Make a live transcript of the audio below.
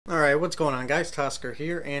Alright, what's going on guys? Tosker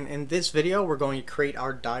here, and in this video we're going to create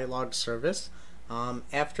our dialog service.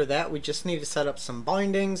 After that we just need to set up some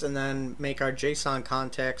bindings and then make our JSON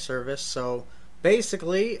contact service. So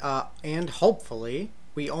basically, and hopefully,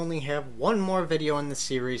 we only have one more video in the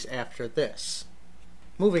series after this.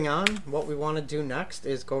 Moving on, what we want to do next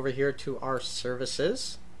is go over here to our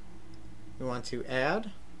services. We want to add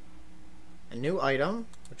a new item,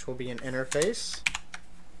 which will be an interface.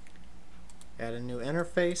 Add a new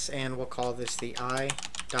interface, and we'll call this the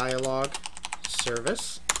AddDelete.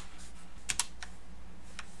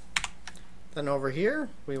 Then over here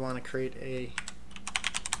we want to create a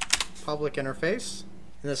public interface.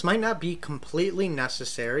 And this might not be completely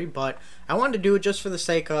necessary, but I wanted to do it just for the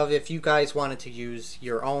sake of if you guys wanted to use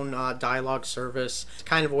your own dialog service. It's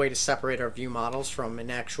kind of a way to separate our view models from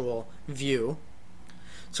an actual view.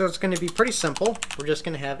 So it's going to be pretty simple. We're just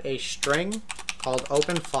going to have a string called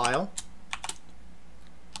open file.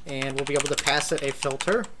 And we'll be able to pass it a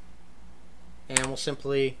filter, and we'll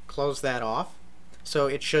simply close that off. So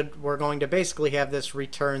we're going to basically have this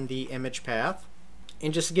return the image path.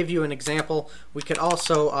 And just to give you an example, we could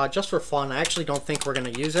also, just for fun, I actually don't think we're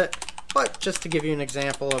going to use it, but just to give you an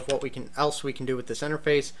example of what else we can do with this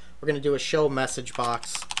interface, we're going to do a show message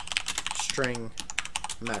box string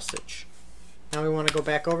message. Now we want to go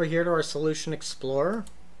back over here to our Solution Explorer,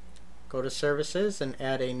 go to Services, and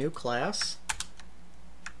add a new class.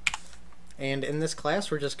 And in this class,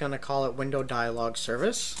 we're just going to call it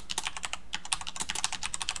WindowDialogService,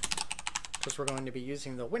 because we're going to be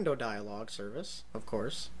using the WindowDialogService, of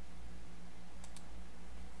course.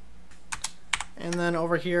 And then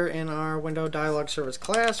over here in our WindowDialogService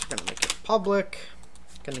class, we're going to make it public.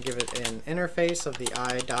 Going to give it an interface of the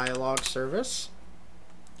AddDelete.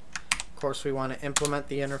 Of course, we want to implement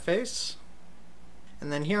the interface.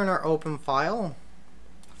 And then here in our open file,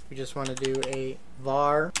 we just want to do a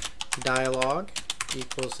var dialog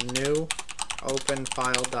equals new open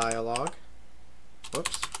file dialog.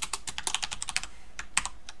 Whoops.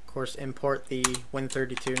 Of course, import the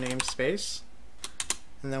Win32 namespace.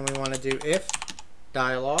 And then we want to do if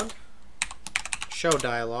dialog show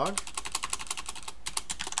dialog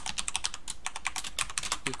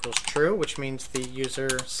equals true, which means the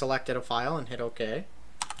user selected a file, and hit OK.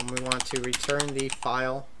 And we want to return the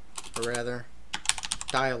file, or rather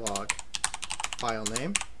dialog file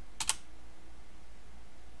name.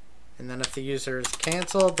 And then if the user is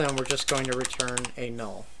canceled, then we're just going to return a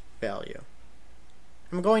null value.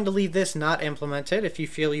 I'm going to leave this not implemented. If you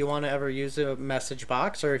feel you want to ever use a message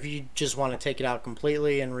box, or if you just want to take it out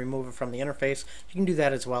completely and remove it from the interface, you can do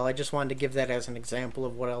that as well. I just wanted to give that as an example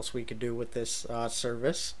of what else we could do with this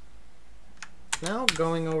service. Now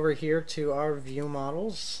going over here to our view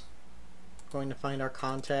models, going to find our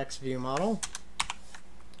contacts view model.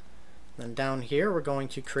 Then down here we're going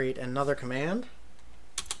to create another command.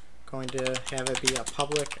 Going to have it be a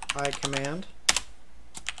public I command,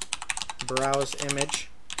 browse image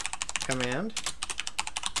command.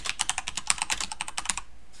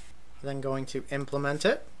 Then going to implement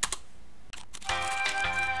it.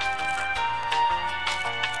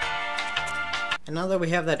 And now that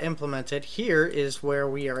we have that implemented, here is where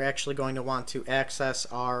we are actually going to want to access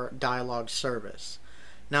our dialog service.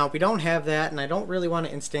 Now we don't have that, and I don't really want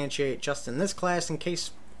to instantiate just in this class in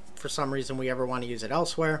case for some reason we ever want to use it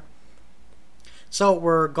elsewhere. So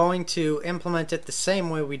we're going to implement it the same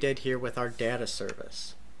way we did here with our data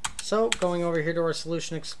service. So going over here to our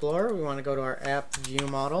Solution Explorer, we want to go to our app view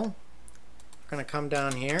model. We're going to come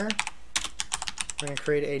down here. We're going to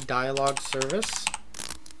create a dialog service.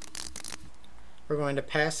 We're going to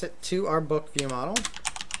pass it to our book view model.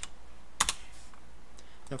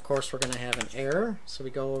 And of course we're going to have an error. So we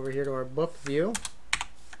go over here to our book view.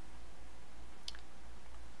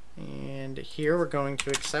 And here we're going to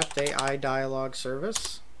accept a AddDelete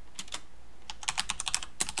service.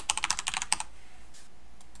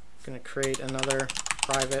 Going to create another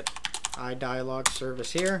private AddDelete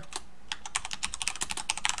service here.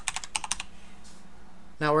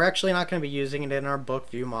 Now we're actually not going to be using it in our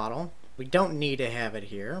book view model. We don't need to have it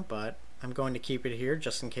here, but I'm going to keep it here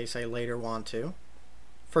just in case I later want to.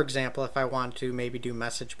 For example, if I want to maybe do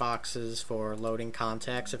message boxes for loading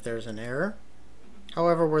contacts if there's an error.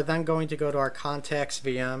 However, we're then going to go to our contacts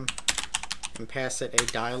VM and pass it a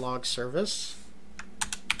dialog service.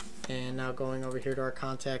 And now going over here to our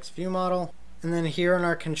contacts view model. And then here in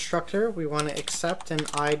our constructor, we want to accept an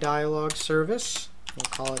AddDelete service. We'll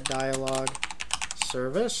call it dialog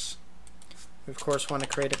service. We of course want to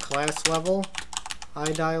create a class level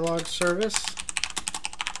AddDelete service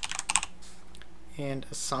and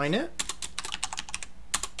assign it.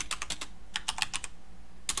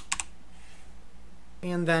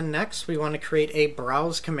 And then next we want to create a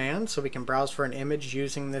browse command so we can browse for an image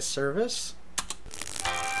using this service.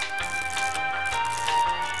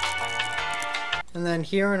 And then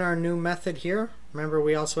here in our new method here, remember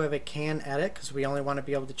we also have a can edit because we only want to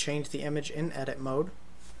be able to change the image in edit mode.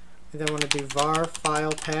 We then want to do var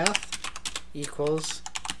file path equals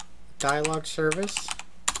dialog service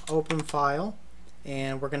open file,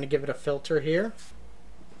 and we're going to give it a filter here.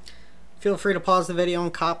 Feel free to pause the video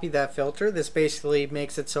and copy that filter. This basically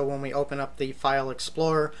makes it so when we open up the File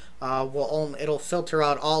Explorer, it'll filter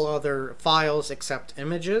out all other files except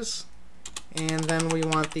images. And then we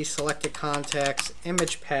want the selected contacts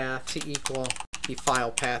image path to equal the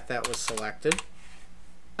file path that was selected.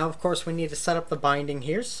 Now of course we need to set up the binding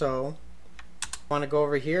here, so we want to go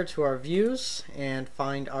over here to our views and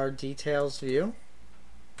find our details view.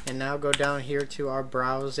 And now go down here to our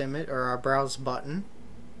browse image or our browse button.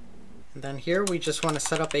 And then here we just want to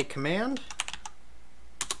set up a command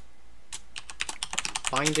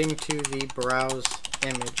binding to the browse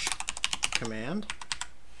image command.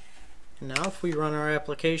 And now if we run our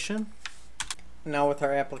application, now with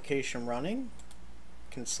our application running,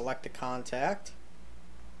 we can select a contact,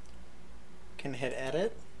 can hit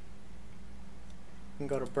edit, and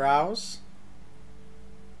go to browse,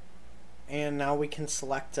 and now we can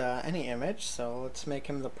select any image. So let's make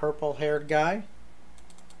him the purple haired guy.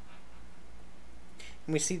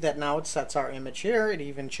 And we see that now it sets our image here. It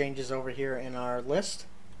even changes over here in our list.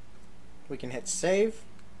 We can hit save.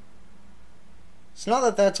 So now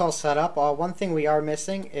that that's all set up, one thing we are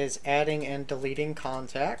missing is adding and deleting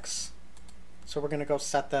contacts. So we're going to go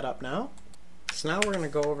set that up now. So now we're going to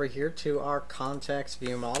go over here to our contacts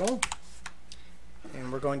view model,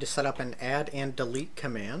 and we're going to set up an add and delete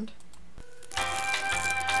command.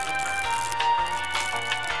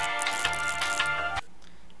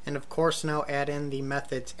 And of course now add in the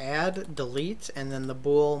methods add, delete, and then the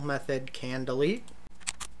bool method can delete.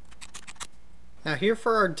 Now here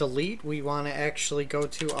for our delete, we want to actually go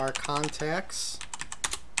to our contacts,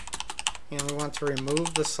 and we want to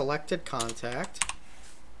remove the selected contact.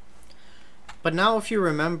 But now if you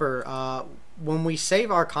remember, when we save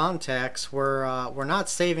our contacts, we're not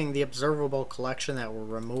saving the observable collection that we're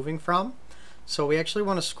removing from. So we actually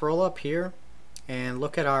want to scroll up here and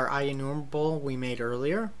look at our IEnumerable we made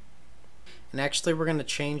earlier. And actually we're going to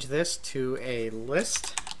change this to a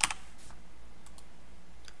list.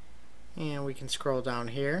 And we can scroll down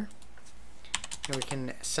here and we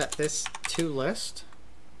can set this to list.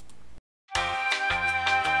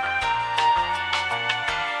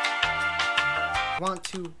 We want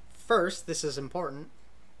to first, this is important,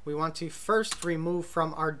 we want to first remove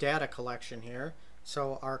from our data collection here.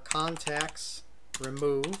 So our contacts,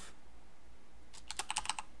 remove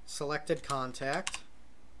selected contact,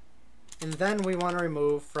 and then we want to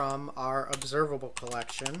remove from our observable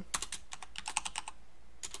collection.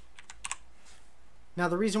 Now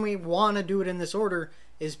the reason we want to do it in this order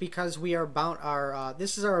is because we are bound,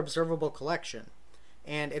 this is our observable collection,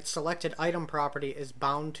 and its selected item property is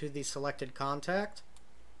bound to the selected contact.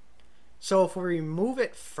 So if we remove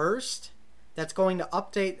it first, that's going to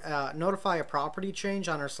update, notify a property change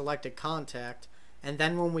on our selected contact, and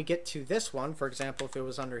then when we get to this one, for example if it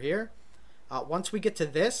was under here, once we get to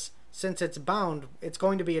this, since it's bound, it's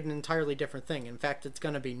going to be an entirely different thing. In fact, it's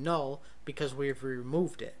going to be null because we've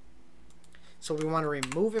removed it. So we want to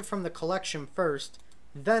remove it from the collection first,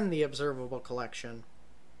 then the observable collection,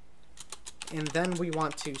 and then we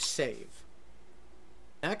want to save.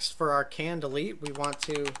 Next, for our can delete, we want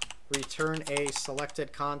to return a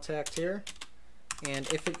selected contact here, and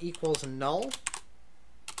if it equals null,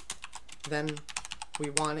 then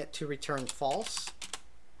we want it to return false,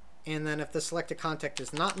 and then if the selected contact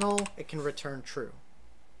is not null, it can return true.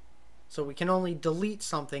 So we can only delete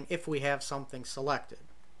something if we have something selected.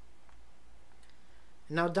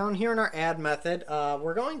 Now down here in our add method,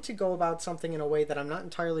 we're going to go about something in a way that I'm not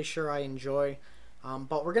entirely sure I enjoy,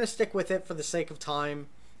 but we're going to stick with it for the sake of time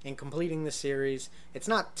and completing the series. It's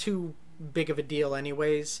not too big of a deal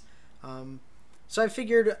anyways. So I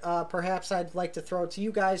figured perhaps I'd like to throw it to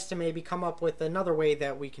you guys to maybe come up with another way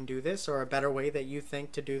that we can do this, or a better way that you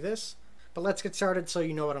think to do this. But let's get started so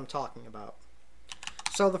you know what I'm talking about.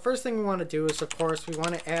 So the first thing we want to do is, of course, we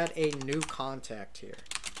want to add a new contact here.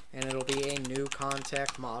 And it'll be a new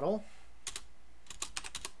contact model.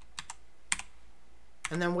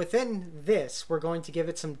 And then within this, we're going to give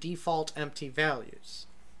it some default empty values.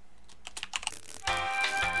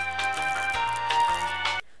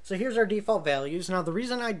 So here's our default values. Now the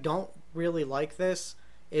reason I don't really like this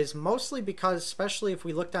is mostly because, especially if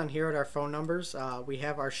we look down here at our phone numbers, we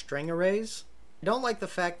have our string arrays. I don't like the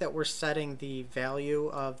fact that we're setting the value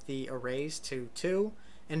of the arrays to 2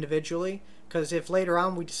 individually, because if later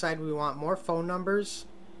on we decide we want more phone numbers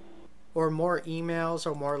or more emails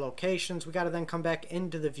or more locations, we got to then come back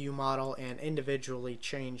into the view model and individually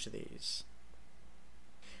change these.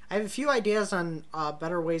 I have a few ideas on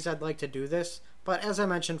better ways I'd like to do this, but as I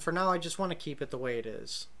mentioned, for now I just want to keep it the way it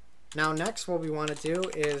is. Now next, what we want to do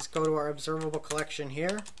is go to our observable collection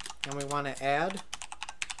here, and we want to add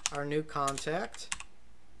our new contact.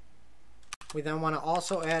 We then want to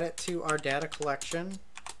also add it to our data collection.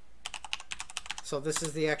 So this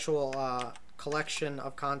is the actual collection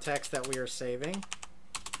of contacts that we are saving.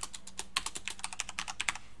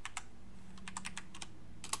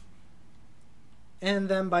 And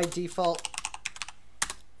then by default,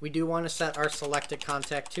 we do want to set our selected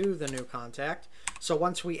contact to the new contact. So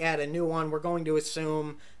once we add a new one, we're going to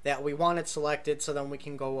assume that we want it selected, so then we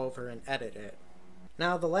can go over and edit it.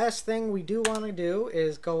 Now the last thing we do want to do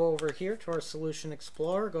is go over here to our Solution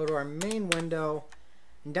Explorer, go to our main window,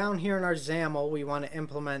 and down here in our XAML we want to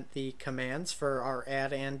implement the commands for our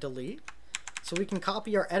add and delete. So we can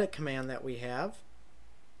copy our edit command that we have.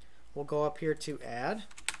 We'll go up here to add.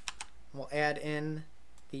 We'll add in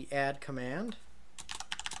the add command.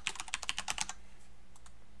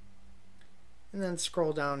 And then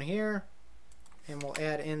scroll down here and we'll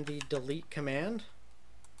add in the delete command.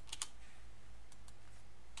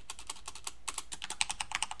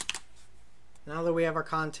 Now that we have our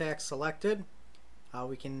contacts selected,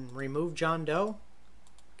 we can remove John Doe.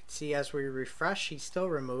 You can see as we refresh, he's still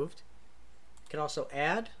removed. We can also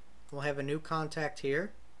add. We'll have a new contact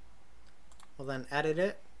here. We'll then edit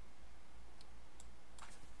it.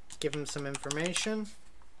 Give him some information.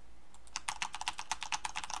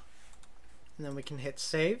 And then we can hit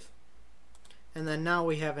save. And then now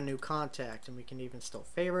we have a new contact, and we can even still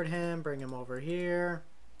favorite him, bring him over here,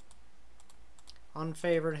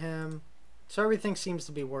 unfavorite him. So everything seems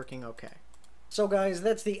to be working okay. So guys,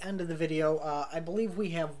 that's the end of the video. I believe we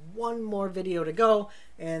have one more video to go,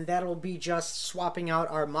 and that'll be just swapping out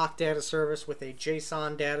our mock data service with a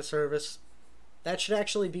JSON data service. That should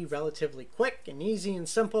actually be relatively quick and easy and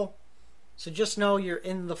simple. So just know you're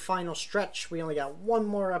in the final stretch. We only got one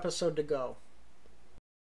more episode to go.